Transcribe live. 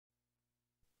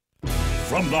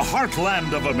From the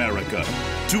heartland of America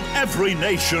to every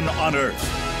nation on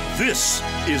earth, this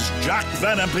is Jack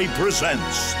Van Impe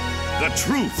Presents The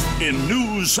Truth in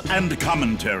News and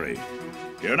Commentary.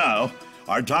 Here now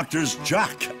are Doctors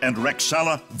Jack and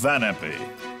Rexella Van Impe.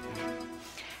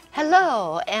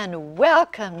 Hello and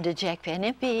welcome to Jack Van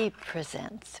Impe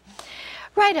Presents.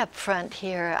 Right up front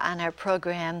here on our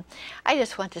program, I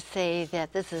just want to say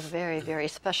that this is a very, very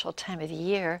special time of the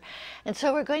year. And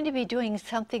so we're going to be doing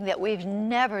something that we've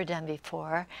never done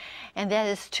before, and that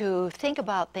is to think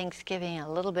about Thanksgiving a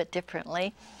little bit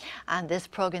differently on this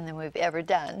program than we've ever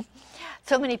done.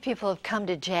 So many people have come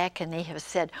to Jack and they have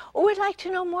said, oh, we'd like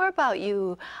to know more about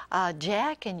you,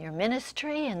 Jack, and your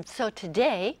ministry. And so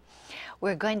today,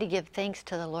 we're going to give thanks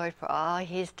to the Lord for all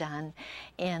He's done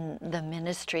in the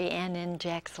ministry and in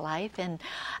Jack's life. And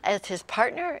as his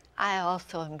partner, I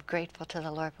also am grateful to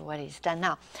the Lord for what He's done.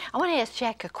 Now, I want to ask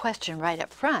Jack a question right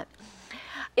up front.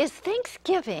 Is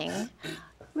Thanksgiving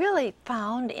really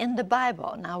found in the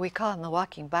Bible? Now, we call him the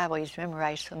walking Bible. He's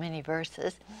memorized so many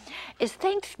verses. Is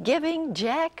Thanksgiving,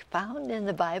 Jack, found in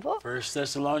the Bible? 1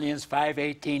 Thessalonians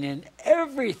 5:18, in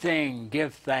everything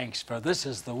give thanks, for this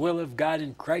is the will of God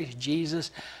in Christ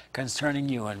Jesus concerning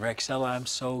you. And Rexella, I'm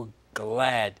so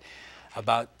glad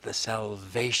about the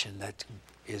salvation that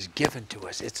is given to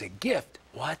us. It's a gift.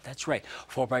 What? That's right.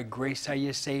 For by grace are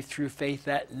you saved through faith,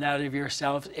 that not of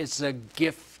yourselves. It's a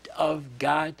gift of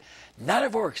God, not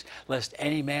of works, lest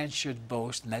any man should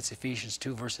boast. And that's Ephesians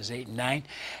 2, verses 8 and 9.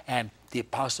 And the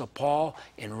Apostle Paul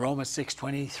in Romans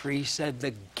 6:23 said,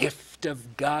 the gift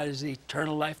of God is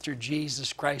eternal life through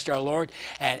Jesus Christ our Lord.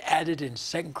 And added in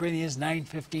 2 Corinthians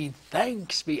 9:15,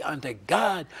 thanks be unto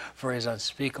God for His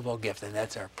unspeakable gift. And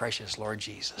that's our precious Lord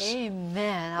Jesus.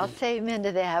 Amen. I'll say amen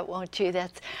to that, won't you?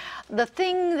 That's the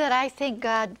thing that I thank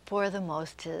God for the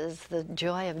most, is the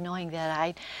joy of knowing that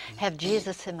I have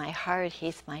Jesus in my heart.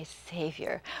 He's my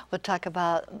Savior. We'll talk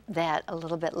about that a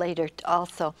little bit later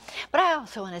also. But I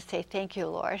also want to say thank you,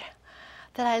 Lord,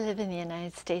 that I live in the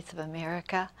United States of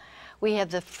America. We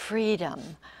have the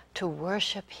freedom to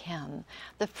worship Him,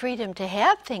 the freedom to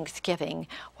have Thanksgiving.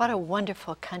 What a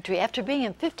wonderful country. After being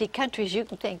in 50 countries, you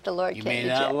can thank the Lord. You may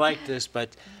not like this,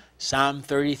 but Psalm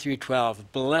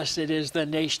 33:12, blessed is the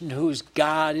nation whose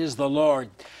God is the Lord.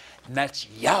 And that's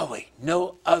Yahweh,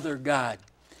 no other God.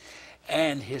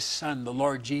 And His Son, the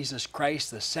Lord Jesus Christ,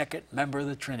 the second member of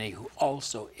the Trinity, who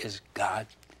also is God.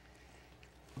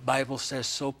 The Bible says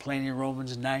so plain in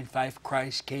Romans 9:5,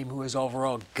 Christ came who is over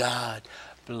all, God,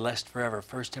 blessed forever.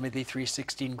 1 Timothy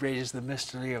 3:16, great is the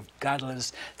mystery of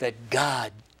godliness, that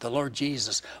God, the Lord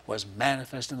Jesus, was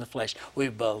manifest in the flesh. We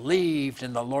believed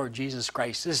in the Lord Jesus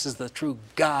Christ. This is the true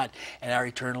God and our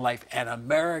eternal life. And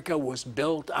America was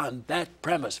built on that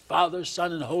premise, Father,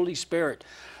 Son, and Holy Spirit.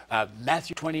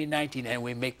 Matthew 20:19, and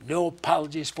we make no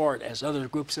apologies for it, as other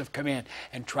groups have come in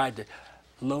and tried to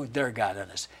load their God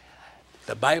on us.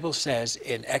 The Bible says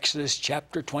in Exodus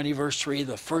chapter 20, verse 3,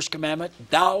 the first commandment,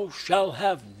 thou shalt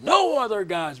have no other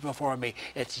gods before me.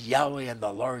 It's Yahweh and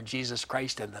the Lord Jesus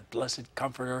Christ and the blessed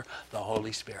Comforter, the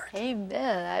Holy Spirit.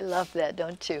 Amen. I love that,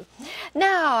 don't you?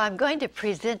 Now, I'm going to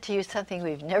present to you something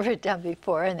we've never done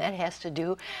before, and that has to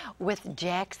do with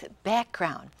Jack's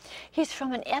background. He's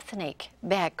from an ethnic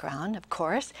background, of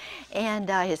course, and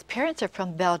his parents are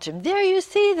from Belgium. There you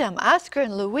see them, Oscar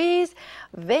and Louise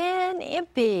Van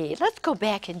Impe. Let's go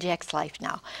back in Jack's life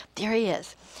now. There he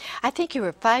is. I think you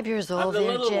were 5 years old. I'm the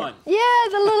little one. Yeah,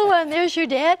 the little one. There's your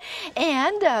dad.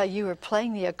 And you were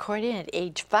playing the accordion at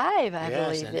age 5, I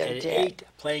believe. Yes, there, and at Jack. 8,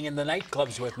 playing in the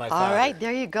nightclubs with my father. All right,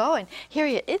 there you go. And here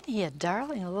he is. Isn't he a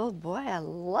darling little boy? I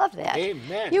love that.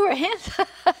 Amen. You were handsome.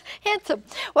 Handsome.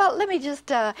 Well, let me just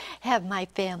have my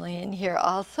family in here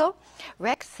also.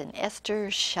 Rex and Esther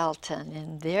Shelton.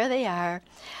 And there they are.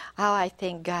 How I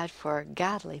thank God for a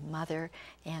godly mother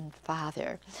and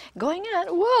father. Going on,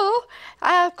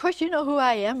 whoa, of course you know who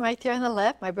I am right there on the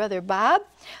left, my brother Bob,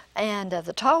 and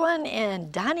the tall one,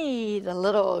 and Donnie, the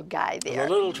little guy there.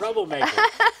 The little troublemaker.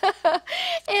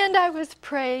 And I was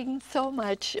praying so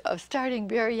much, starting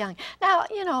very young. Now,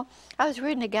 you know, I was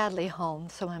rearing a godly home,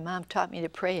 so my mom taught me to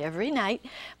pray every night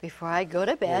before I go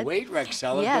to bed. Well, wait,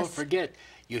 Rexella, Yes. don't forget,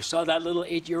 you saw that little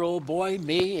 8-year-old boy,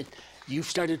 me, and you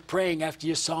started praying after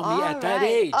you saw me at that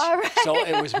age. All right. So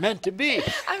it was meant to be.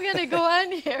 I'm going to go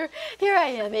on here. Here I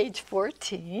am, age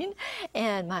 14,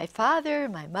 and my father,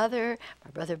 my mother,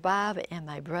 my brother Bob, and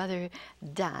my brother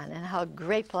Don. And how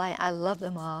grateful I love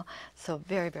them all so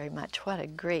very, very much. What a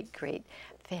great, great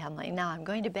family. Now I'm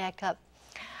going to back up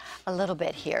a little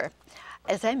bit here.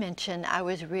 As I mentioned, I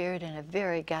was reared in a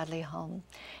very godly home.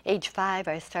 Age 5,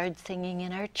 I started singing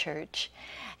in our church.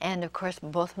 And of course,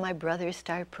 both of my brothers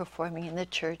started performing in the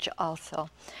church also.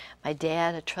 My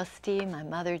dad, a trustee, my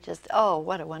mother just, oh,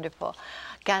 what a wonderful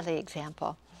godly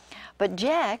example. But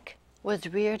Jack was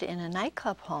reared in a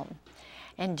nightclub home.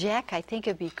 And Jack, I think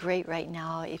it'd be great right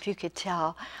now if you could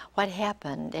tell what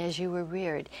happened as you were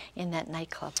reared in that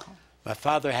nightclub home. My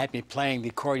father had me playing the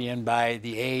accordion by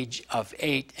the age of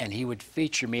 8, and he would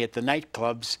feature me at the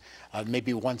nightclubs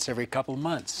maybe once every couple of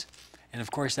months. And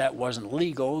of course that wasn't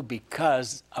legal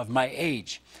because of my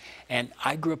age. And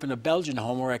I grew up in a Belgian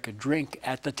home where I could drink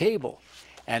at the table.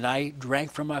 And I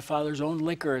drank from my father's own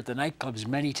liquor at the nightclubs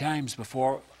many times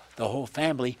before the whole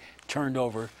family turned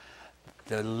over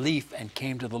the leaf and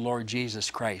came to the Lord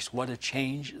Jesus Christ. What a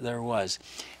change there was.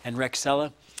 And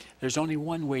Rexella, there's only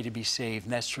one way to be saved,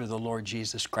 and that's through the Lord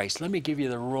Jesus Christ. Let me give you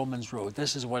the Romans road.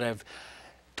 This is what I've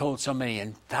told so many,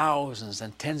 and thousands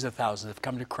and tens of thousands have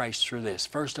come to Christ through this.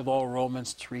 First of all,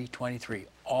 Romans 3:23.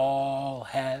 All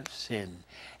have sinned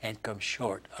and come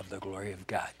short of the glory of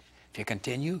God. If you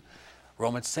continue,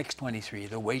 Romans 6:23.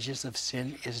 The wages of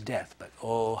sin is death, but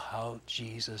oh, how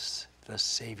Jesus, the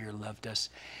Savior, loved us.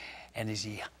 And as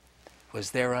he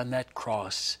was there on that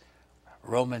cross,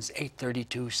 Romans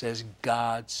 8:32 says,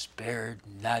 God spared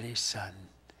not his son.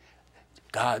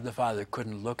 God the Father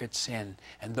couldn't look at sin,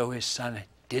 and though his son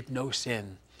did no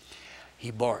sin, he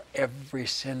bore every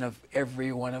sin of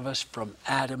every one of us from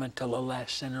Adam until the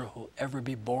last sinner who will ever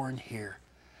be born here.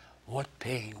 What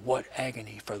pain, what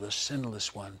agony for the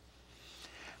sinless one.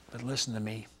 But listen to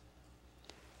me.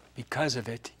 Because of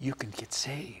it, you can get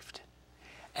saved.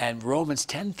 And Romans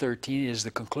 10:13 is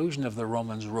the conclusion of the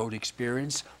Romans road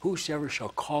experience. Whosoever shall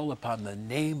call upon the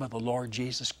name of the Lord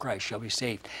Jesus Christ shall be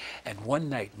saved. And one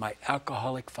night, my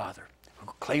alcoholic father, who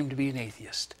claimed to be an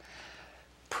atheist,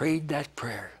 prayed that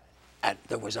prayer, and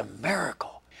there was a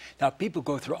miracle. Now, people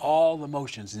go through all the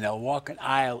motions, and they'll walk an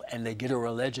aisle, and they get a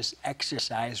religious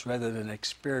exercise rather than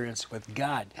experience with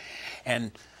God.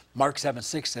 And Mark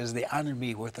 7:6 says, they honor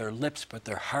me with their lips, but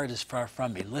their heart is far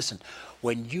from me. Listen,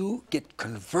 when you get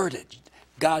converted,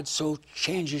 God so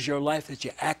changes your life that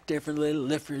you act differently,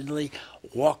 live differently,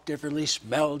 walk differently,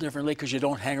 smell differently, because you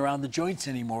don't hang around the joints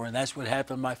anymore. And that's what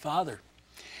happened to my father.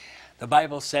 The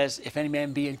Bible says, if any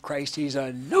man be in Christ, he's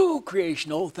a new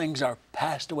creation. Old things are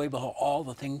passed away, behold, all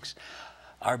the things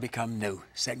are become new.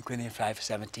 2 Corinthians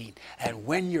 5:17. And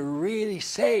when you're really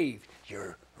saved,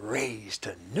 you're raised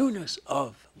to newness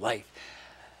of life.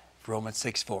 Romans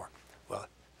 6:4. Well,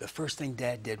 the first thing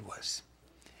Dad did was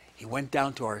he went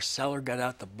down to our cellar, got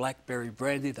out the blackberry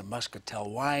brandy, the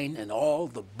muscatel wine, and all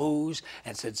the booze,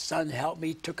 and said, son, help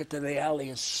me. Took it to the alley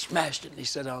and smashed it. And he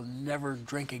said, I'll never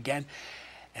drink again.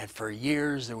 And for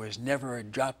years, there was never a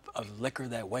drop of liquor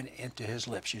that went into his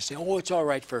lips. You say, oh, it's all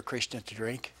right for a Christian to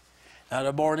drink. Not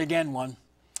a born-again one.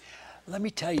 Let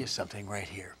me tell you something right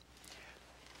here.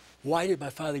 Why did my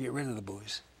father get rid of the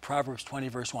booze? Proverbs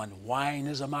 20:1. Wine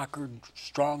is a mocker,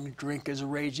 strong drink is a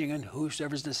raging, and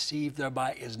whosoever is deceived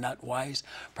thereby is not wise.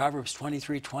 Proverbs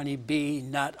 23:20. Be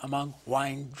not among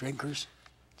wine drinkers.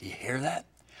 Do you hear that?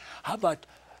 How about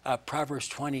Proverbs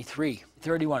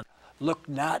 23:31. Look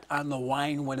not on the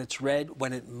wine when it's red,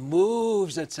 when it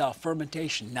moves itself,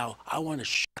 fermentation. Now, I want to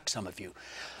shock some of you.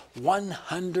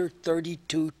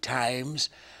 132 times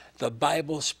the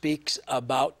Bible speaks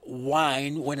about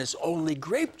wine when it's only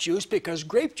grape juice, because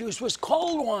grape juice was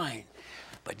called wine.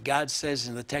 But God says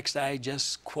in the text I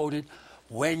just quoted,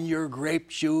 when your grape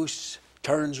juice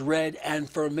turns red and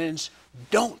ferments,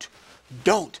 don't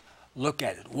look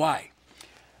at it. Why?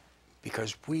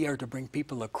 Because we are to bring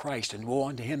people to Christ, and woe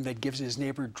unto him that gives his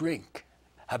neighbor drink.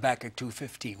 Habakkuk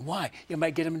 2:15. Why? You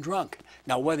might get him drunk.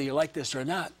 Now, whether you like this or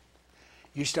not,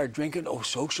 you start drinking,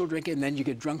 social drinking, and then you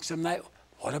get drunk some night.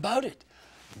 What about it?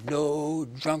 No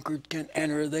drunkard can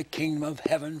enter the kingdom of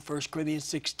heaven, 1 Corinthians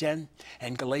 6:10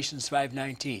 and Galatians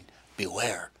 5:19.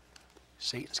 Beware.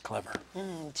 Satan's clever.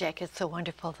 Jack, it's so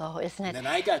wonderful, though, isn't it? And then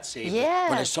I got saved. Yes.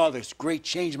 When I saw this great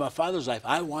change in my father's life,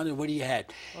 I wanted what he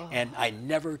had. Oh. And I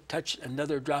never touched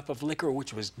another drop of liquor,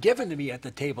 which was given to me at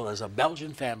the table as a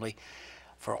Belgian family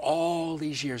for all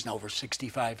these years, now over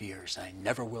 65 years. I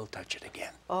never will touch it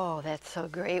again. Oh, that's so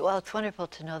great. Well, it's wonderful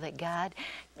to know that God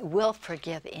will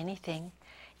forgive anything,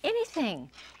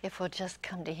 if we'll just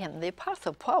come to him. The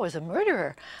Apostle Paul was a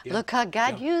murderer. Yeah. Look how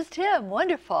God used him.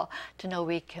 Wonderful to know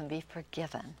we can be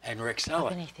forgiven. And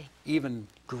Rexella, even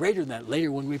greater than that,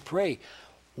 later when we pray,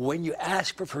 when you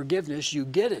ask for forgiveness, you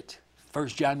get it. 1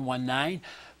 John 1:9.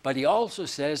 But he also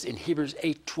says in Hebrews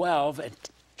 8:12 and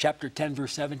chapter 10,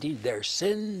 verse 17, their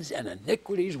sins and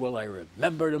iniquities will I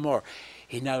remember no more.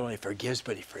 He not only forgives,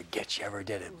 but he forgets you ever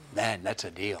did it. Man, that's a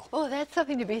deal. Oh, that's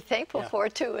something to be thankful Yeah. for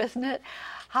too, isn't it?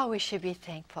 How we should be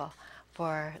thankful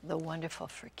for the wonderful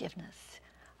forgiveness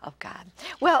of God.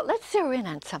 Well, let's zero in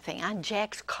on something, on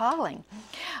Jack's calling.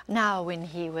 Now, when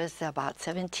he was about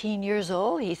 17 years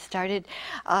old, he started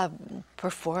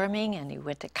performing, and he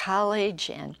went to college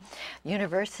and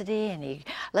university, and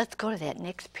let's go to that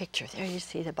next picture. There you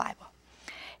see the Bible.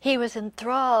 He was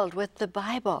enthralled with the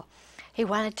Bible. He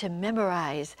wanted to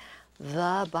memorize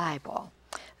the Bible.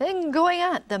 Then going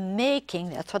on, the making,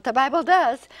 that's what the Bible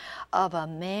does, of a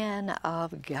man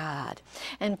of God.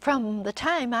 And from the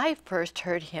time I first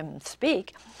heard him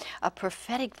speak, a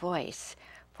prophetic voice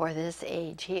for this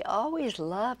age. He always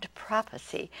loved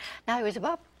prophecy. Now, he was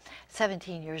about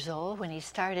 17 years old when he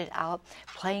started out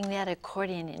playing that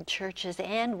accordion in churches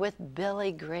and with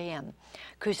Billy Graham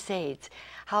crusades.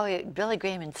 Billy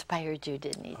Graham inspired you,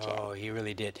 didn't he, Jack? Oh, he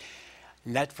really did.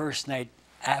 And that first night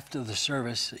after the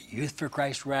service, Youth for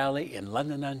Christ rally in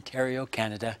London, Ontario,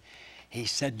 Canada, he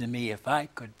said to me, if I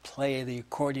could play the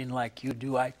accordion like you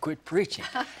do, I'd quit preaching.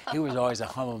 He was always a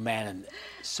humble man and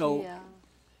so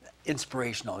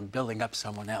inspirational in building up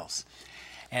someone else.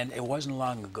 And it wasn't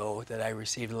long ago that I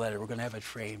received a letter. We're going to have it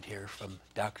framed here from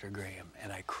Dr. Graham,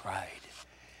 and I cried.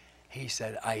 He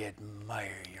said, I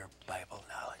admire your Bible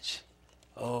knowledge.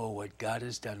 Oh, what God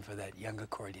has done for that young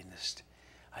accordionist.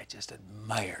 I just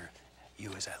admire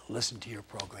you as I listen to your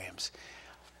programs.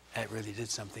 That really did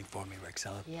something for me,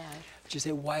 Rexella. Yeah. But you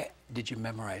say, why did you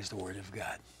memorize the Word of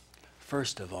God?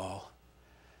 First of all,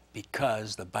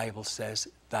 because the Bible says,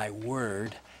 thy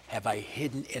word have I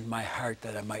hidden in my heart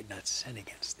that I might not sin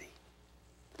against thee.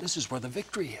 This is where the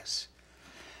victory is.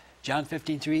 John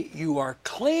 15:3, you are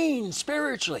clean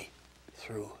spiritually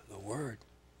through the Word.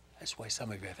 That's why some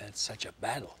of you have had such a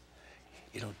battle.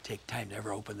 You don't take time to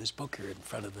ever open this book here in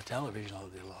front of the television all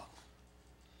day long.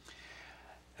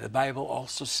 The Bible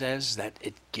also says that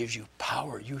it gives you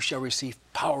power. You shall receive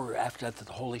power after that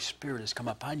the Holy Spirit has come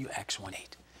upon you, Acts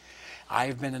 1:8.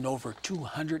 I've been in over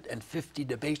 250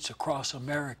 debates across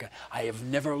America. I have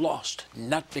never lost,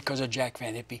 not because of Jack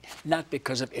Van Impe, not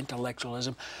because of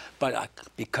intellectualism, but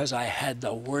because I had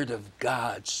the Word of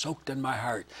God soaked in my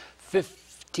heart.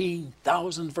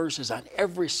 15,000 verses on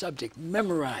every subject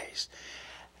memorized.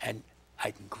 And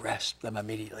I can grasp them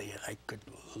immediately, and I could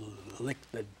lick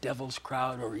the devil's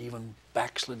crowd or even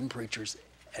backslidden preachers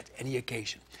at any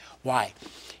occasion. Why?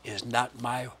 Is not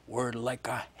my word like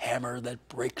a hammer that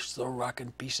breaks the rock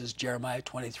in pieces, Jeremiah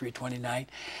 23:29?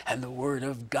 And the word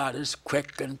of God is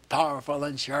quick and powerful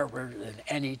and sharper than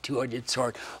any two-edged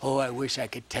sword. Oh, I wish I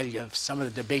could tell you of some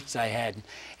of the debates I had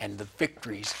and the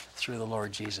victories through the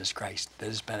Lord Jesus Christ. This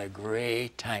has been a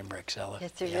great time, Rexella.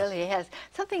 Yes, it really has.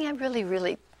 Something I'm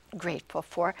really grateful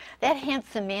for. That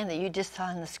handsome man that you just saw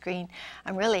on the screen,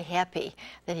 I'm really happy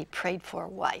that he prayed for a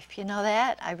wife. You know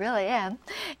that? I really am.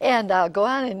 And I'll go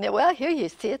on and, well, here you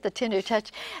see it, the tender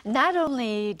touch. Not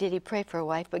only did he pray for a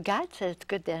wife, but God said it's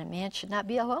good that a man should not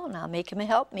be alone. I'll make him a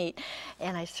helpmeet.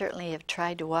 And I certainly have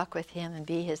tried to walk with him and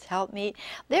be his helpmeet.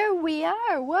 There we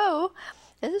are. Whoa.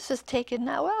 This was taken,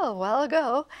 well, a while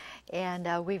ago, and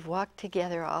we've walked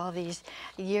together all these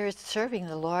years serving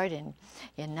the Lord in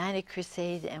United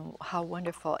Crusade, and how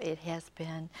wonderful it has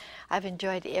been. I've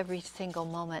enjoyed every single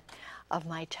moment of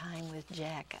my time with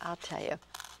Jack, I'll tell you.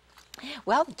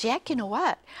 Well, Jack, you know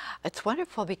what? It's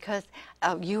wonderful because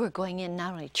you were going in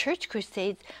not only church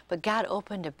crusades, but God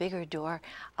opened a bigger door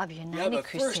of United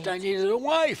Crusades. First I needed a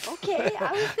wife. Okay,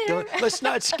 I was there. Let's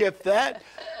not skip that.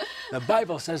 The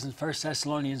Bible says in 1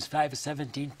 Thessalonians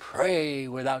 5:17, pray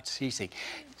without ceasing.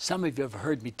 Some of you have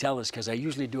heard me tell this because I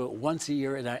usually do it once a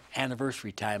year at an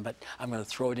anniversary time, but I'm going to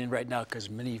throw it in right now because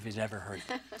many of you have never heard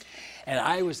it. And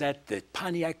I was at the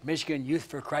Pontiac, Michigan Youth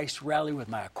for Christ rally with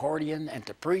my accordion and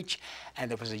to preach, and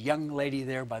there was a young lady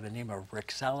there by the name of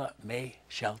Rexella May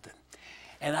Shelton.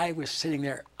 And I was sitting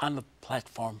there on the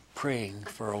platform praying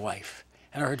for a wife.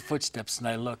 And I heard footsteps and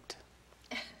I looked.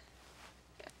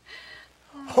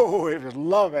 Oh, it was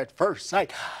love at first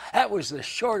sight. That was the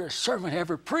shortest sermon I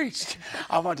ever preached.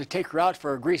 I wanted to take her out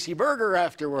for a greasy burger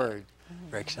afterward.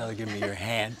 Rexella, give me your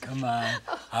hand. Come on.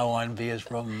 I want to be as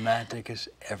romantic as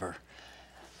ever.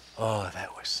 Oh,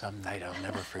 that was some night. I'll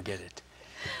never forget it.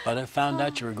 But I found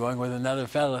out you were going with another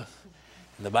fella.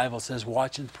 And the Bible says,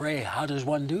 watch and pray. How does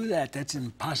one do that? That's an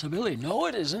impossibility. No,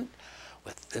 it isn't.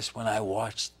 With this one I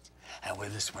watched, and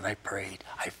with this one I prayed.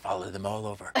 I followed them all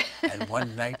over. And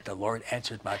one night the Lord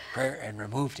answered my prayer and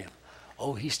removed him.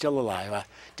 Oh, he's still alive. I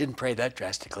didn't pray that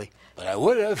drastically, but I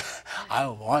would have. I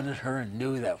wanted her and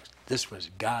knew that this was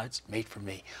God's mate for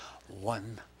me.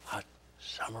 One hot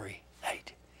summery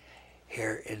night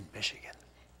here in Michigan.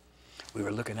 We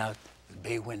were looking out the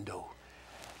bay window,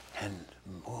 and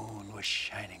the moon was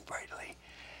shining brightly.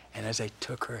 And as I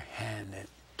took her hand and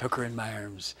took her in my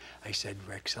arms, I said,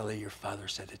 Rexella, your father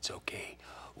said it's okay.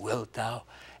 Wilt thou?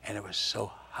 And it was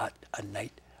so hot a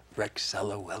night,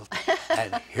 Rexella wilt.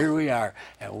 And here we are.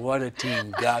 And what a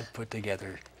team God put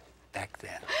together back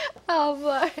then. Oh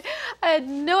boy, I had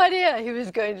no idea he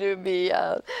was going to be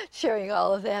sharing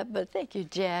all of that, but thank you,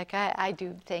 Jack. I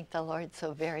do thank the Lord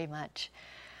so very much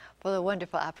for the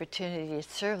wonderful opportunity to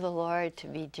serve the Lord, to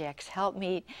be Jack's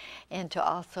helpmeet, and to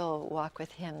also walk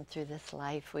with him through this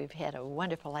life. We've had a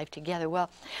wonderful life together. Well,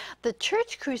 the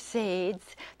church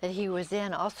crusades that he was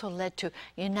in also led to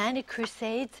United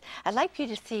Crusades. I'd like you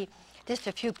to see just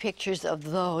a few pictures of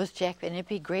those. Jack Van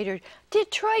Impe, Greater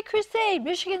Detroit Crusade,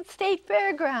 Michigan State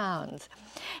Fairgrounds.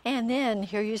 And then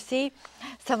here you see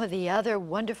some of the other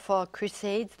wonderful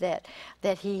crusades that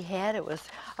he had. It was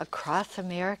across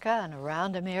America and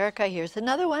around America. Here's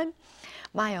another one.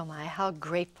 My, oh my, how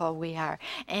grateful we are.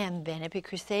 And Van Impe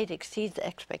Crusade exceeds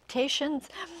expectations.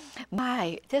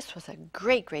 My, this was a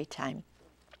great, great time.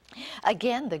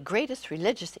 Again, the greatest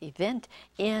religious event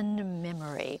in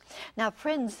memory. Now,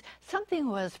 friends, something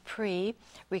was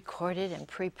pre-recorded and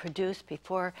pre-produced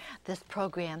before this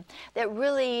program that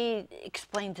really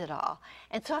explains it all.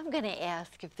 And so I'm going to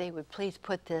ask if they would please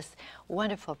put this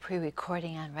wonderful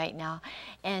pre-recording on right now,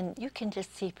 and you can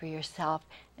just see for yourself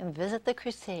and visit the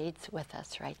Crusades with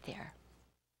us right there.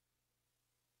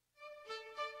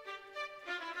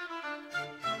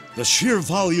 The sheer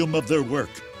volume of their work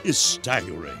is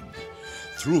staggering.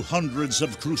 Through hundreds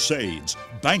of crusades,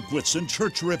 banquets, and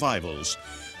church revivals,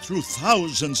 through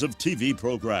thousands of TV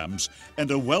programs,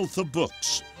 and a wealth of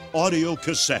books, audio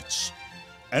cassettes,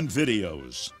 and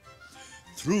videos.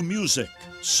 Through music,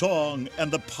 song,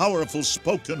 and the powerful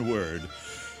spoken word,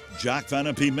 Jack Van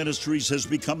Impe Ministries has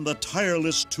become the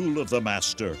tireless tool of the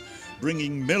Master,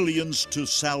 bringing millions to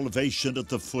salvation at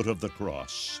the foot of the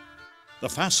cross. The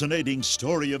fascinating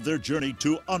story of their journey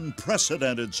to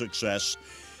unprecedented success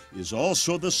is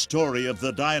also the story of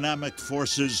the dynamic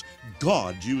forces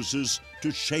God uses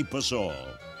to shape us all.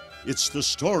 It's the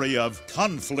story of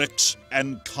conflicts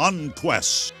and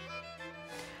conquests.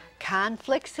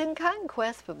 Conflicts and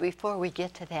conquests, but before we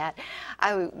get to that,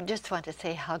 I just want to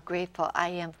say how grateful I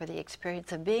am for the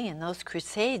experience of being in those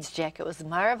crusades, Jack. It was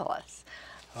marvelous.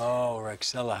 Oh,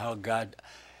 Rexella, how God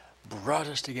brought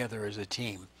us together as a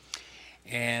team.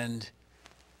 And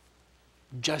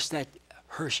just that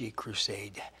Hershey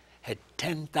crusade had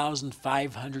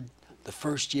 10,500 the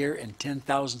first year and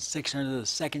 10,600 the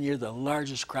second year, the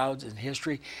largest crowds in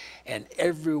history. And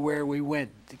everywhere we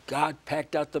went, God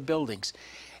packed out the buildings,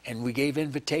 and we gave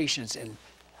invitations. And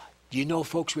do you know,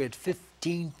 folks, we had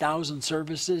 15,000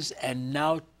 services and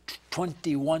now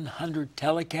 2,100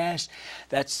 telecasts.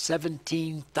 That's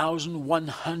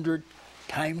 17,100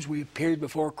 times we appeared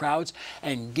before crowds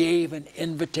and gave an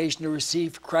invitation to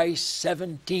receive Christ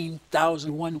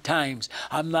 17,001 times.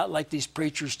 I'm not like these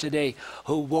preachers today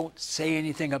who won't say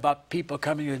anything about people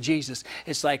coming to Jesus.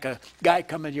 It's like a guy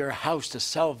coming to your house to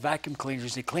sell vacuum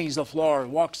cleaners. He cleans the floor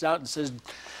and walks out and says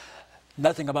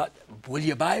nothing about, will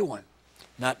you buy one?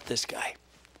 Not this guy.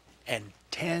 And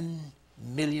 10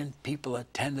 million people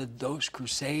attended those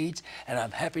crusades, and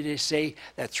I'm happy to say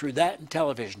that through that and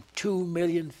television,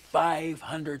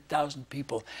 2,500,000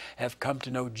 people have come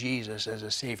to know Jesus as a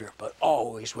Savior, but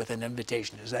always with an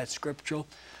invitation. Is that scriptural?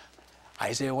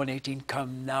 Isaiah 1:18,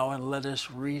 come now and let us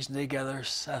reason together,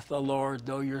 saith the Lord.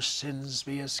 Though your sins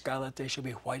be as scarlet, they shall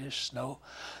be white as snow.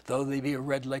 Though they be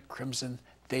red like crimson,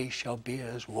 they shall be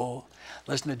as wool.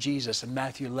 Listen to Jesus in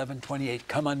Matthew 11:28.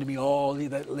 Come unto me, all ye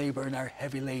that labor and are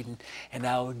heavy laden, and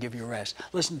I will give you rest.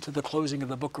 Listen to the closing of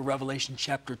the book of Revelation,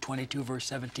 chapter 22, verse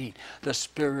 17. The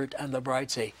Spirit and the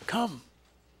bride say, come.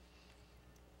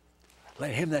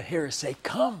 Let him that heareth say,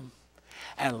 come.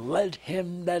 And let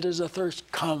him that is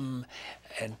athirst come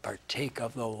and partake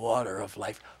of the water of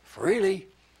life freely.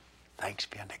 Thanks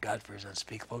be unto God for his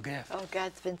unspeakable gift. Oh,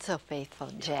 God's been so faithful,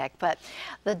 Jack. But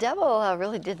the devil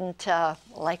really didn't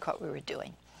like what we were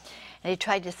doing. And he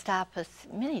tried to stop us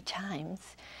many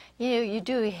times. You know, you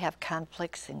do have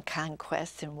conflicts and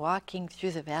conquests and walking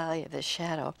through the valley of the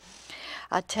shadow.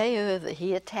 I'll tell you that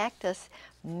he attacked us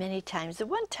many times. The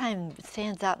one time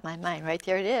stands out in my mind, right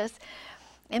there it is,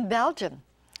 in Belgium.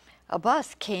 A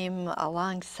bus came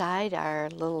alongside our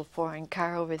little foreign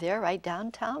car over there, right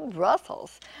downtown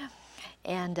Brussels.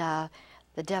 And the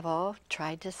devil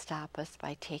tried to stop us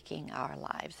by taking our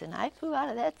lives. And I flew out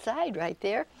of that side right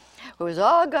there. It was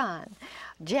all gone.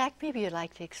 Jack, maybe you'd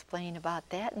like to explain about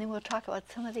that, and then we'll talk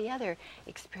about some of the other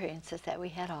experiences that we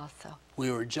had also. We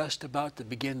were just about to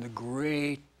begin the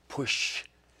great push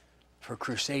for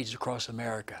crusades across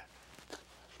America.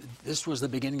 This was the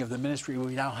beginning of the ministry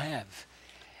we now have.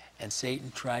 And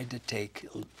Satan tried to take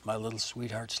my little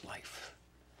sweetheart's life.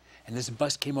 And this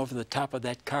bus came over the top of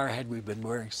that car. Had we been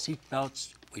wearing seat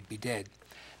belts, we'd be dead,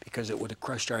 because it would have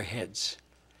crushed our heads.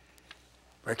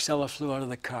 Rexella flew out of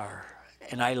the car,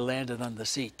 and I landed on the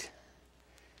seat.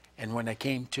 And when I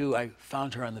came to, I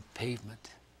found her on the pavement.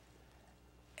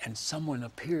 And someone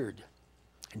appeared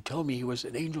and told me he was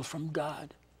an angel from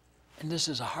God. And this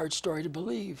is a hard story to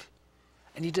believe.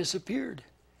 And he disappeared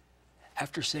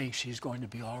after saying she's going to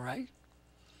be all right.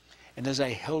 And as I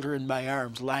held her in my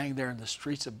arms, lying there in the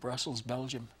streets of Brussels,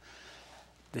 Belgium,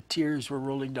 the tears were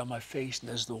rolling down my face, and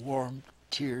as the warm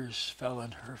tears fell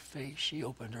on her face, she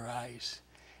opened her eyes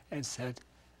and said,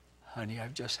 "Honey,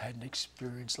 I've just had an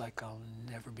experience like I'll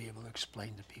never be able to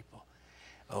explain to people."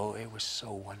 Oh, it was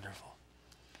so wonderful.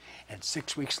 And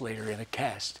 6 weeks later, in a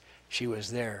cast, she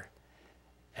was there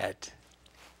at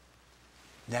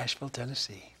Nashville,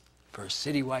 Tennessee, for a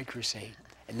citywide crusade.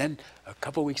 And then a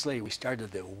couple weeks later, we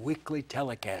started the weekly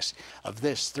telecast of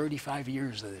this, 35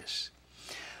 years of this.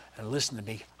 And listen to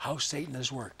me, how Satan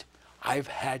has worked. I've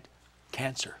had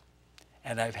cancer,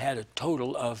 and I've had a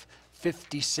total of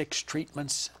 56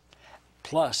 treatments,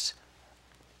 plus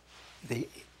they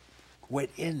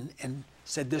went in and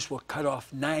said this will cut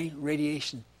off 9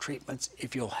 radiation treatments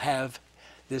if you'll have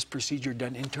this procedure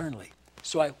done internally.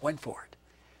 So I went for it.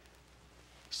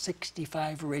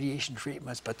 65 radiation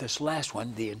treatments, but this last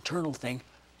one, the internal thing,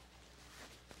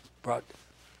 brought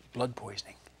blood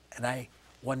poisoning. And I,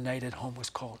 one night at home, was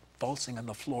convulsing on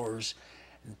the floors,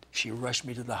 and she rushed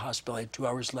me to the hospital. I had 2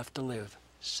 hours left to live.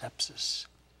 Sepsis.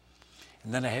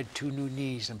 And then I had 2 new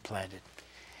knees implanted.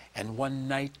 And one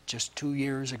night, just 2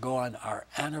 years ago, on our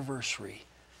anniversary,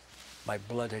 my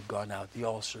blood had gone out. The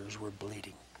ulcers were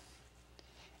bleeding.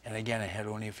 And again, I had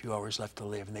only a few hours left to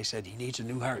live. And they said, he needs a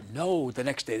new heart. No, the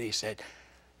next day they said,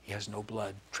 he has no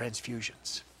blood,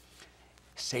 transfusions.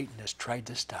 Satan has tried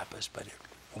to stop us, but it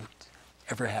won't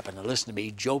ever happen. Now listen to me.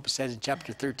 Job said in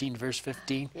chapter 13, verse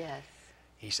 15, Yes.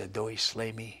 he said, though he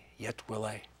slay me, yet will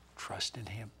I trust in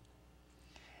him.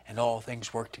 And all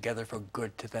things work together for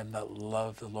good to them that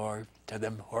love the Lord, to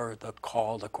them who are the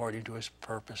called according to his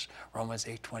purpose. Romans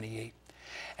 8:28.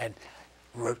 And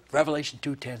Revelation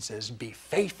 2:10 says, be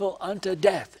faithful unto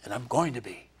death, and I'm going to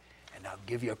be. And I'll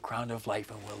give you a crown of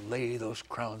life, and we'll lay those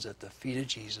crowns at the feet of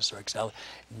Jesus, Rexella,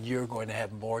 and you're going to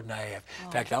have more than I have.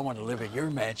 In fact, I want to live in your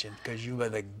mansion because you are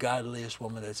the godliest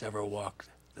woman that's ever walked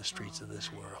the streets of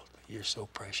this world. You're so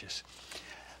precious.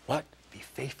 What? Be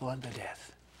faithful unto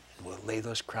death, and we'll lay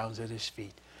those crowns at his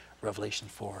feet. Revelation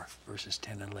 4, verses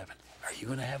 10 and 11. Are you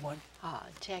going to have one? Oh,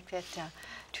 Jack, that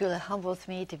truly humbles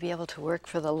me to be able to work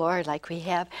for the Lord like we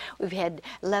have. We've had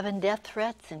 11 death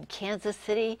threats in Kansas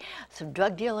City. Some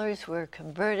drug dealers were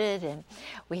converted, and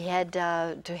we had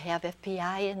to have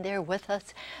FBI in there with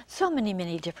us. So many,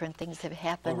 many different things have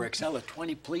happened. Well, Rexella,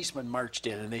 20 policemen marched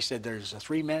in, and they said, there's a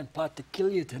 3-man plot to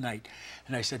kill you tonight.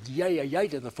 And I said, yay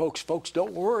to the folks. Folks,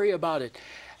 don't worry about it.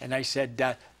 And I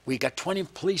said, we got 20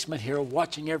 policemen here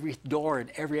watching every door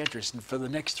and every entrance, and for the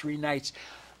next 3 nights,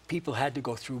 people had to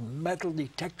go through metal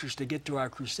detectors to get to our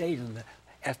crusade, and the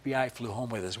FBI flew home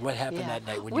with us. What happened that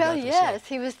night when you got to yes,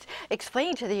 he was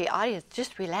explaining to the audience,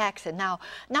 just relax, and now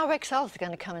Rexella's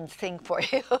going to come and sing for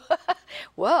you.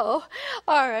 Whoa.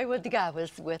 All right, well, God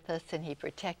was with us, and he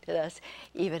protected us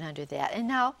even under that. And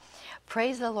now,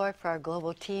 praise the Lord for our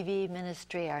global TV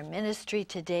ministry, our ministry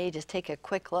today. Just take a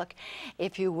quick look,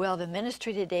 if you will. The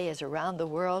ministry today is around the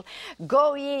world.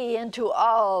 Go ye into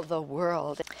all the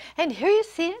world. And here you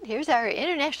see it. Here's our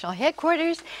international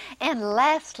headquarters. And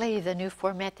lastly, the new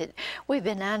format that we've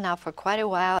been on now for quite a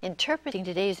while, interpreting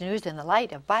today's news in the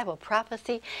light of Bible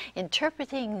prophecy,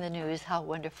 interpreting the news, how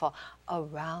wonderful,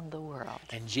 around the world.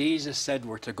 And Jesus said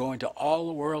we're to go into all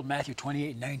the world, Matthew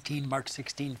 28:19, Mark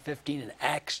 16:15, and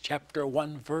Acts chapter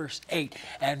 1, verse 8.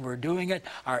 And we're doing it.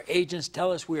 Our agents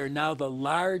tell us we are now the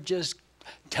largest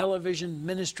television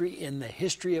ministry in the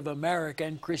history of America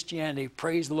and Christianity.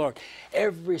 Praise the Lord.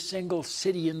 Every single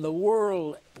city in the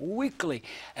world weekly.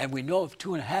 And we know of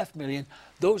 2.5 million.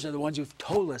 Those are the ones who've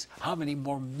told us how many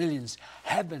more millions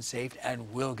have been saved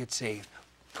and will get saved.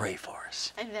 Pray for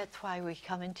us. And that's why we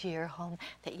come into your home,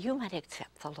 that you might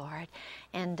accept the Lord.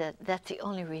 And that's the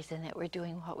only reason that we're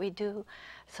doing what we do,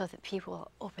 so that people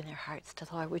will open their hearts to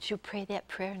the Lord. Would you pray that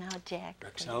prayer now, Jack?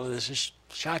 Rexella, this is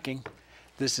shocking.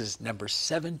 This is number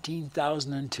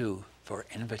 17,002 for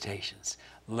invitations.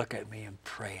 Look at me and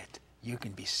pray it. You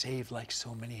can be saved like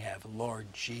so many have. Lord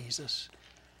Jesus,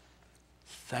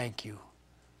 thank you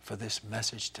for this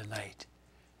message tonight.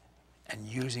 and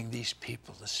using these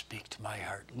people to speak to my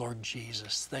heart. Lord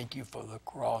Jesus, thank you for the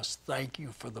cross. Thank you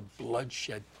for the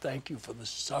bloodshed. Thank you for the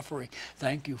suffering.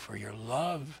 Thank you for your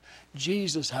love.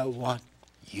 Jesus, I want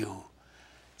you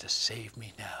to save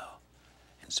me now.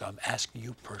 And so I'm asking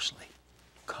you personally,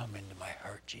 come into my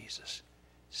heart, Jesus.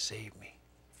 Save me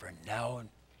for now and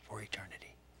for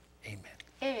eternity. Amen.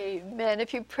 Amen.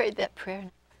 If you prayed that prayer,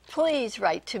 please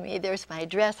write to me. There's my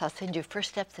address. I'll send you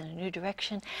First Steps in a New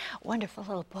Direction. Wonderful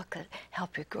little book that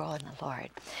help you grow in the Lord.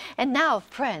 And now,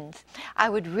 friends, I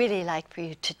would really like for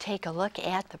you to take a look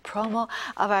at the promo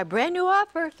of our brand new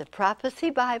offer, the Prophecy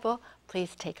Bible.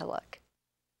 Please take a look.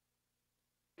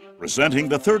 Presenting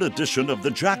the third edition of the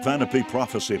Jack Van Impe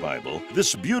Prophecy Bible,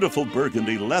 this beautiful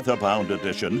burgundy leather-bound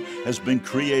edition has been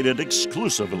created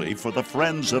exclusively for the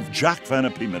friends of Jack Van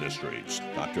Impe Ministries.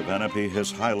 Dr. Van Impe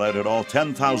has highlighted all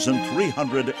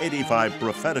 10,385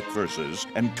 prophetic verses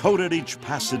and coded each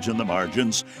passage in the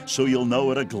margins so you'll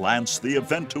know at a glance the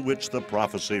event to which the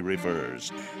prophecy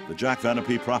refers. The Jack Van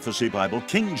Impe Prophecy Bible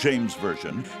King James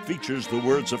Version features the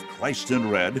words of Christ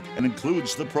in red and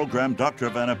includes the program Dr.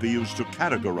 Van Impe used to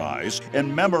categorize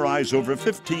and memorize over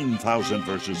 15,000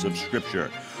 verses of Scripture.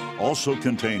 Also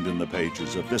contained in the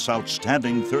pages of this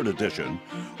outstanding third edition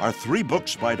are 3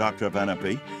 books by Dr. Van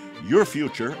Impe: Your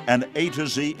Future, an A to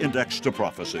Z Index to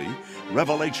Prophecy,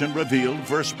 Revelation Revealed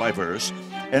verse by verse,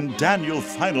 and Daniel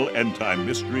Final End Time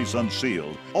Mysteries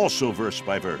Unsealed, also verse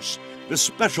by verse. This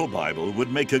special Bible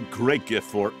would make a great gift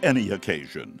for any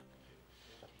occasion.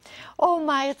 Oh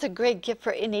my, it's a great gift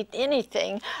for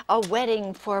anything, a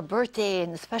wedding, for a birthday,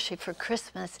 and especially for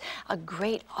Christmas. A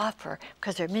great offer,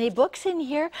 because there are many books in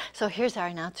here. So here's our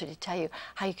announcer to tell you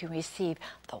how you can receive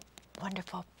the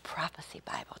wonderful Prophecy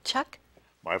Bible. Chuck?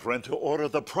 My friend, to order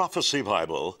the Prophecy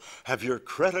Bible, have your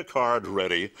credit card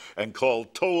ready and call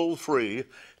toll-free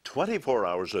 24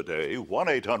 hours a day,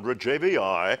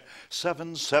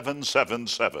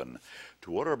 1-800-JVI-7777.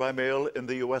 To order by mail in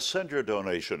the U.S., send your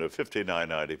donation of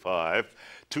 $59.95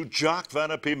 to Jack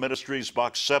Van Impe Ministries,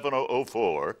 Box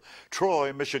 7004,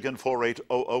 Troy, Michigan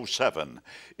 48007.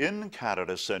 In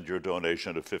Canada, send your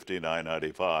donation of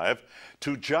 $59.95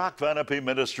 to Jack Van Impe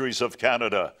Ministries of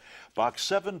Canada,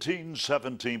 Box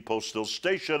 1717, Postal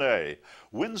Station A,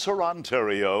 Windsor,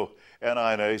 Ontario,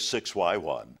 NINA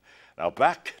 6Y1. Now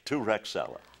back to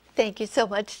Rexella. Thank you so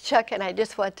much, Chuck. And I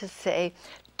just want to say,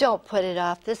 don't put it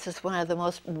off. This is one of the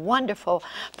most wonderful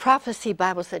prophecy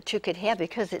Bibles that you could have,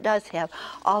 because it does have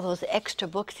all those extra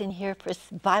books in here for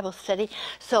Bible study.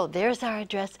 So there's our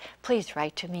address. Please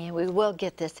write to me, and we will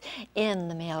get this in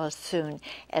the mail as soon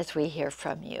as we hear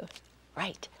from you.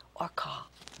 Write or call.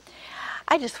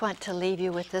 I just want to leave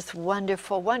you with this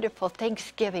wonderful, wonderful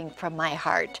Thanksgiving from my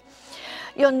heart.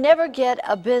 You'll never get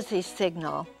a busy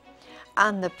signal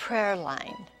on the prayer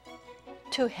line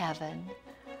to heaven.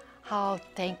 How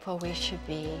thankful we should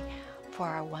be for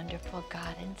our wonderful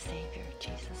God and Savior,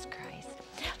 Jesus Christ.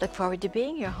 Look forward to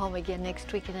being your home again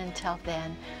next week, and until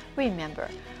then, remember,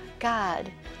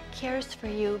 God cares for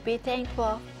you. Be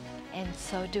thankful, and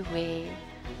so do we.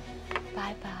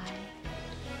 Bye-bye.